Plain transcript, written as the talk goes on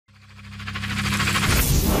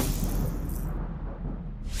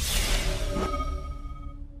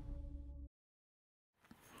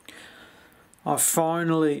I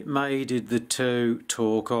finally mated the two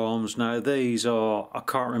torque arms. Now these are, I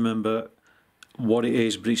can't remember what it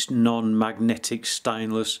is, but it's non-magnetic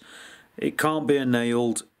stainless. It can't be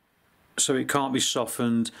annealed, so it can't be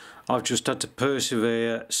softened. I've just had to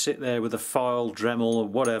persevere, sit there with a file, Dremel or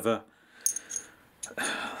whatever.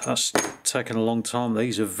 That's taken a long time.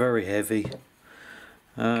 These are very heavy.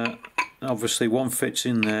 Obviously one fits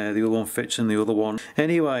in there, the other one fits in the other one.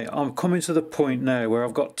 Anyway, I'm coming to the point now where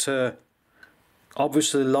I've got to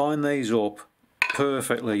obviously line these up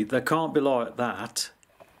perfectly. They can't be like that,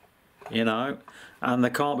 you know, and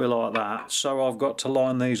they can't be like that, so I've got to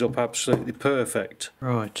line these up absolutely perfect.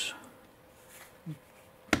 Right,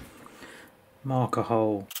 mark a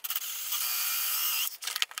hole.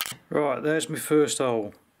 Right, there's my first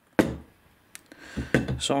hole.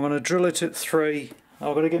 So I'm going to drill it at 3.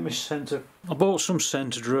 I've got to get my centre. I bought some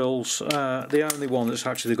centre drills. The only one that's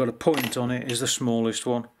actually got a point on it is the smallest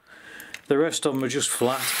one. The rest of them are just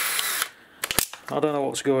flat. I don't know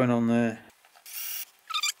what's going on there.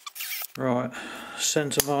 Right,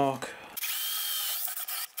 centre mark.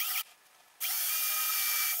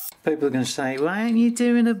 People are going to say, why aren't you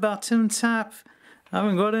doing a bottom tap? I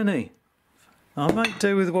haven't got any. I'll make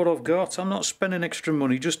do with what I've got. I'm not spending extra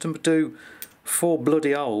money just to do 4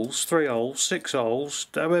 bloody holes, 3 holes, 6 holes,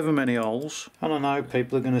 however many holes. I don't know,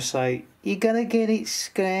 people are going to say, you got to get it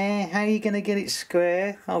square. How are you going to get it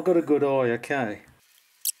square? I've got a good eye, okay.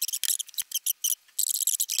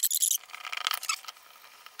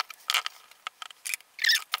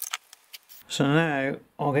 So now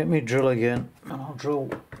I'll get my drill again and I'll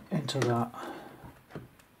drill into that.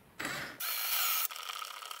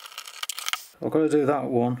 I've got to do that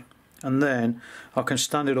one, and then I can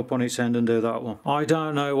stand it up on its end and do that one. I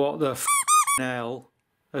don't know what the hell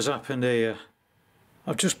has happened here.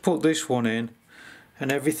 I've just put this one in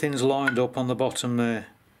and everything's lined up on the bottom there.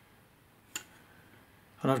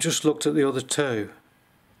 And I've just looked at the other two.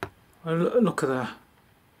 Look at that.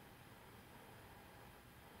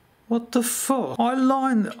 What the fuck? I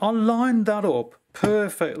lined that up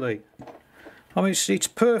perfectly. I mean, it's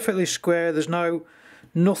perfectly square. There's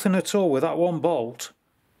nothing at all with that one bolt,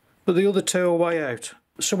 but the other two are way out.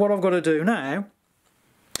 So what I've got to do now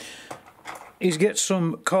is get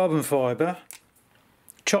some carbon fibre,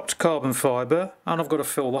 chopped carbon fibre, and I've got to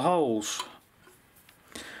fill the holes.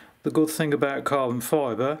 The good thing about carbon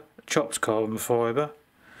fibre, chopped carbon fibre,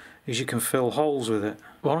 is you can fill holes with it.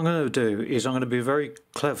 What I'm going to do is I'm going to be very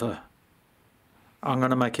clever. I'm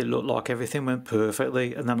going to make it look like everything went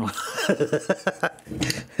perfectly, and then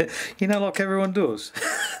you know, like everyone does.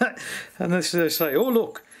 And they say, oh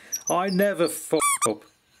look, I never f*** up.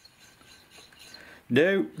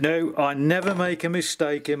 No, I never make a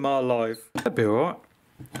mistake in my life. That'd be alright.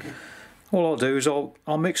 All I'll do is I'll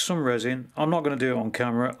mix some resin. I'm not going to do it on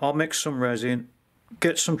camera. I'll mix some resin,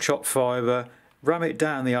 get some chopped fibre, ram it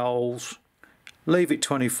down the holes, leave it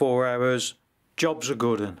 24 hours. Job's a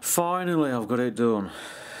good one. Finally I've got it done.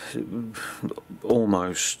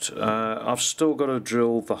 Almost. I've still got to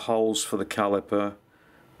drill the holes for the caliper,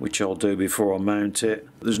 which I'll do before I mount it.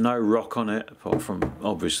 There's no rock on it, apart from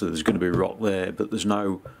obviously there's going to be rock there, but there's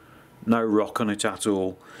no rock on it at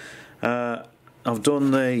all. I've done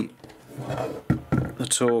the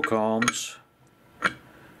torque arms.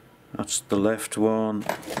 That's the left one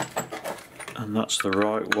and that's the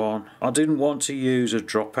right one. I didn't want to use a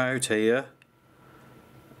dropout here.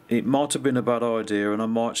 It might have been a bad idea and I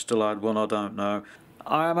might still add one, I don't know.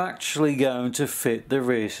 I am actually going to fit the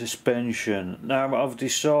rear suspension. Now I've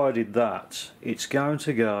decided that it's going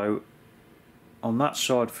to go on that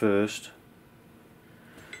side first,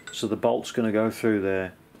 so the bolt's going to go through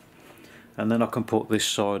there, and then I can put this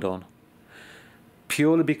side on.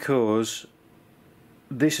 Purely because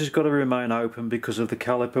this has got to remain open because of the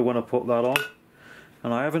caliper when I put that on.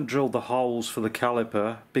 And I haven't drilled the holes for the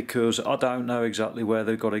caliper because I don't know exactly where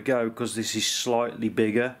they've got to go, because this is slightly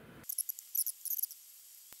bigger.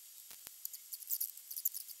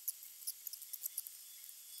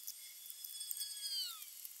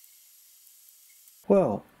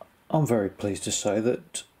 Well, I'm very pleased to say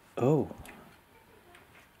that, oh,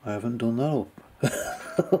 I haven't done that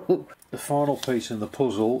up. The final piece in the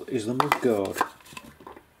puzzle is the mudguard.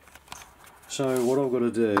 So what I've got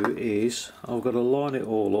to do is I've got to line it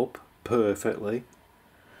all up perfectly,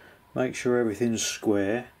 make sure everything's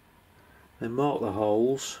square, then mark the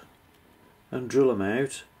holes and drill them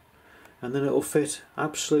out, and then it'll fit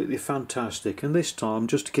absolutely fantastic. And this time,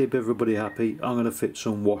 just to keep everybody happy, I'm going to fit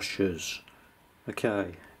some washers.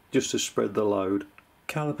 Okay, just to spread the load.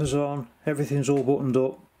 Calipers on, everything's all buttoned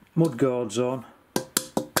up, mudguards on.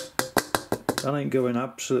 That ain't going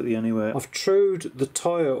absolutely anywhere. I've trued the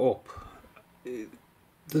tyre up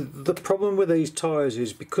the problem with these tyres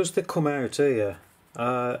is because they come out here,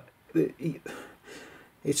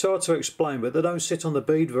 it's hard to explain, but they don't sit on the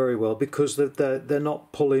bead very well because they're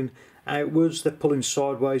not pulling outwards, they're pulling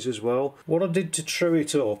sideways as well. What I did to true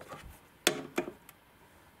it up,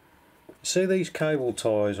 see these cable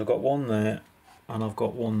ties, I've got one there and I've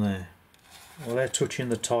got one there. Well, they're touching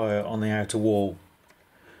the tyre on the outer wall.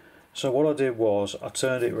 So what I did was I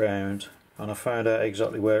turned it round and I found out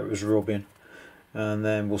exactly where it was rubbing, and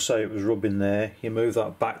then we'll say it was rubbing there. You move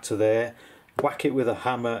that back to there, whack it with a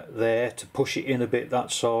hammer there to push it in a bit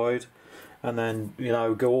that side, and then, you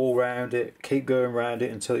know, go all round it, keep going round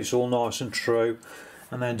it until it's all nice and true,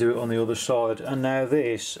 and then do it on the other side. And now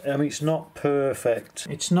this, I mean, it's not perfect,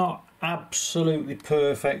 it's not absolutely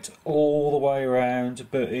perfect all the way around,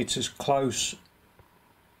 but it's as close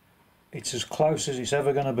as it's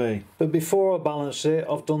ever going to be. But before I balance it,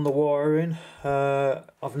 I've done the wiring.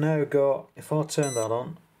 I've now got, if I turn that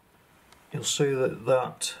on, you'll see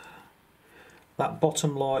that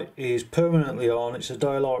bottom light is permanently on. It's a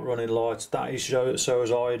daylight running light. That is so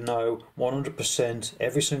as I know 100%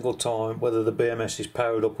 every single time whether the BMS is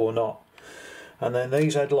powered up or not. And then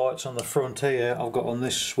these headlights on the front here, I've got on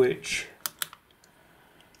this switch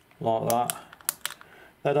like that.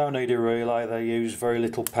 They don't need a relay, they use very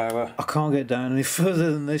little power. I can't get down any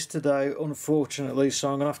further than this today, unfortunately, so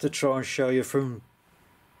I'm going to have to try and show you from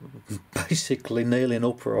basically kneeling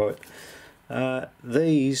upright.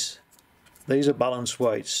 These are balance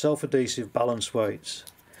weights, self-adhesive balance weights.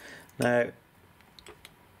 Now,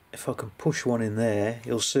 if I can push one in there,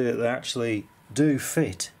 you'll see that they actually do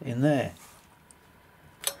fit in there.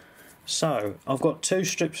 So I've got two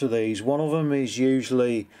strips of these. One of them is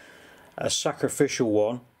usually a sacrificial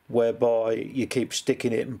one, whereby you keep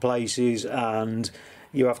sticking it in places and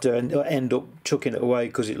you have to end up chucking it away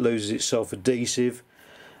because it loses its self-adhesive,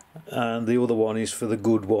 and the other one is for the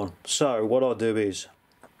good one. So what I do is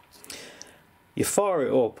you fire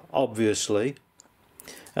it up, obviously,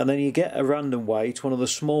 and then you get a random weight, one of the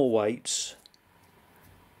small weights,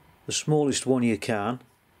 the smallest one you can,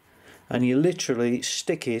 and you literally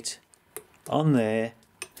stick it on there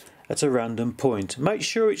at a random point. Make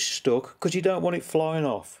sure it's stuck because you don't want it flying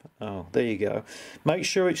off. Oh, there you go. Make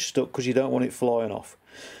sure it's stuck because you don't want it flying off.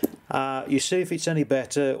 You see if it's any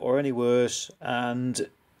better or any worse, and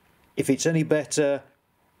if it's any better,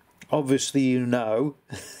 obviously you know.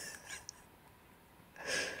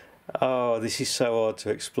 Oh, this is so hard to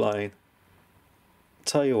explain.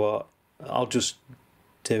 Tell you what, I'll just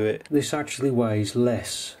do it. This actually weighs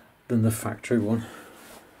less than the factory one.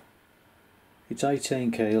 It's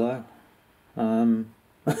 18 kilo. I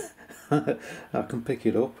can pick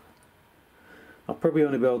it up. I'll probably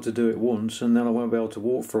only be able to do it once and then I won't be able to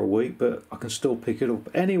walk for a week, but I can still pick it up.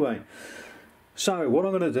 Anyway, so what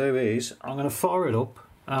I'm going to do is I'm going to fire it up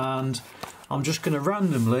and I'm just going to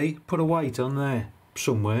randomly put a weight on there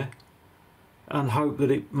somewhere and hope that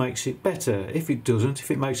it makes it better. If it doesn't, if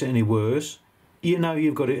it makes it any worse, you know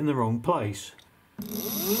you've got it in the wrong place.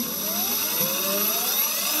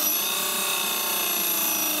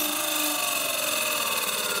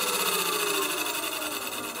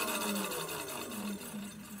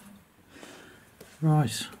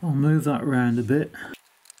 Right, I'll move that around a bit.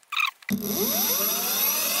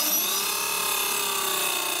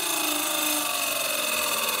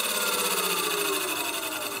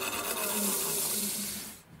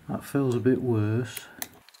 That feels a bit worse.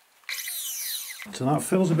 So that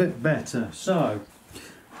feels a bit better. So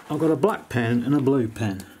I've got a black pen and a blue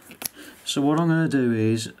pen. So what I'm going to do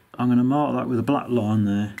is I'm going to mark that with a black line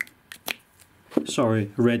there.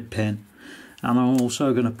 Sorry, a red pen. And I'm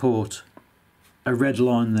also going to put a red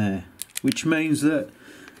line there, which means that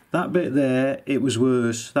that bit there it was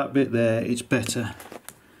worse, that bit there it's better.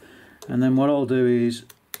 And then what I'll do is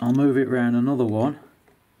I'll move it round another one.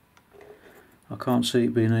 I can't see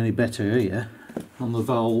it being any better here on the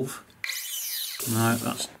valve. No,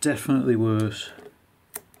 that's definitely worse.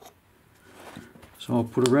 So I'll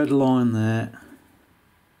put a red line there.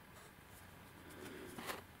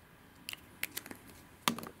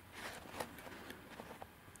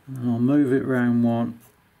 And I'll move it round one.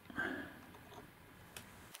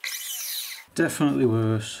 Definitely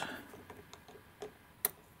worse.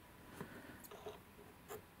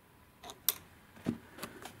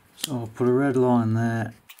 So I'll put a red line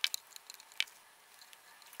there.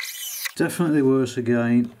 Definitely worse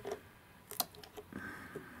again.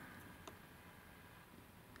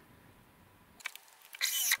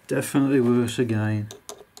 Definitely worse again.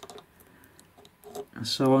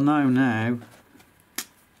 So I know now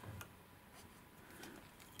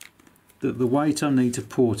that the weight I need to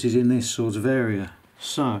put is in this sort of area.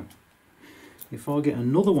 So if I get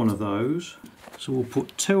another one of those, so we'll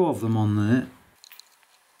put 2 of them on there.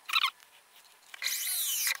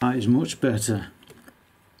 That is much better.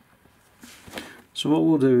 So what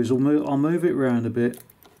we'll do is I'll move it round a bit,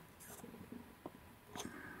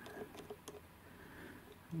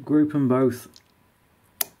 group them both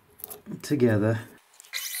together.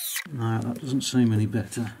 No, that doesn't seem any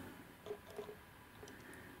better.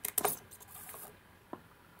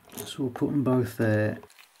 So we'll put them both there.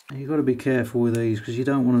 And you've got to be careful with these because you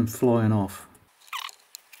don't want them flying off.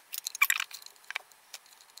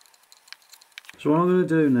 So what I'm going to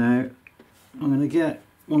do now, I'm going to get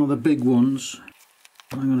one of the big ones.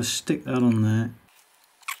 I'm going to stick that on there.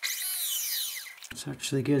 It's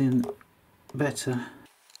actually getting better.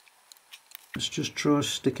 Let's just try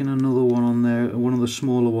sticking another one on there, one of the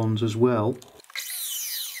smaller ones as well.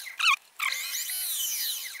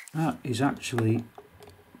 That is actually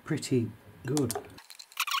pretty good.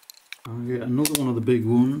 I'll get another one of the big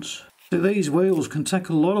ones. So these wheels can take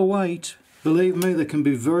a lot of weight. Believe me, they can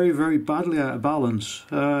be very, very badly out of balance.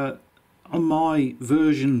 On my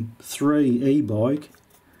version 3 e-bike,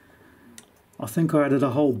 I think I added a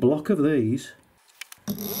whole block of these.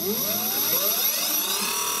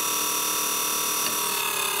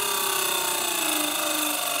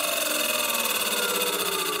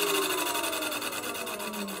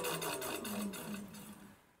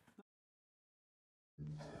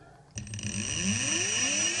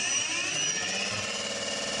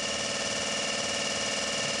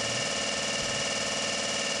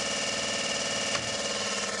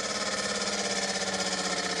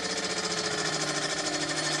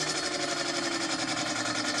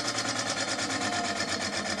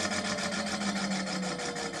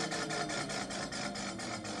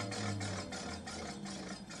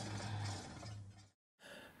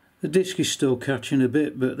 The disc is still catching a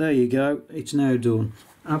bit, but there you go, it's now done.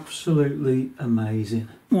 Absolutely amazing.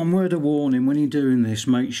 One word of warning: when you're doing this,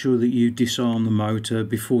 make sure that you disarm the motor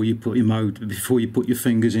before you put your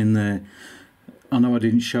fingers in there. I know I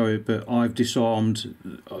didn't show it, but I've disarmed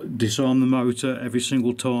the motor every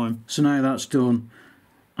single time. So now that's done,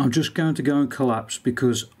 I'm just going to go and collapse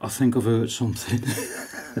because I think I've hurt something.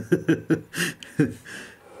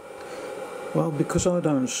 Well, because I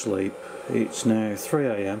don't sleep, it's now 3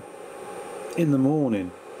 AM in the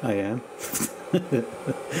morning AM.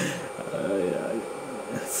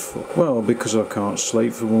 Well, because I can't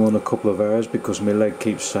sleep for more than a couple of hours because my leg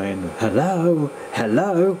keeps saying hello,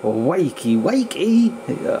 hello, wakey, wakey.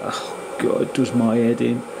 Oh God, it does my head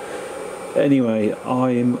in. Anyway,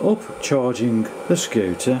 I'm up charging the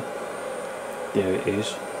scooter. There it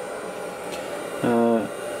is.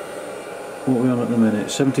 What are we on at the minute?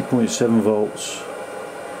 70.7 volts.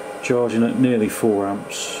 Charging at nearly 4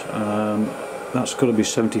 amps. That's got to be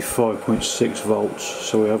 75.6 volts,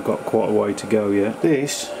 so we have got quite a way to go yet.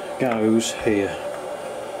 This goes here,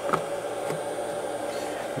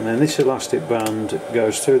 and then this elastic band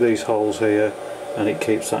goes through these holes here and it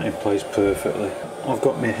keeps that in place perfectly. I've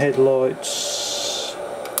got my headlights.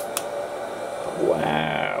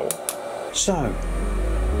 Wow. So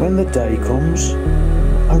when the day comes,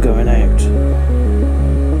 I'm going out.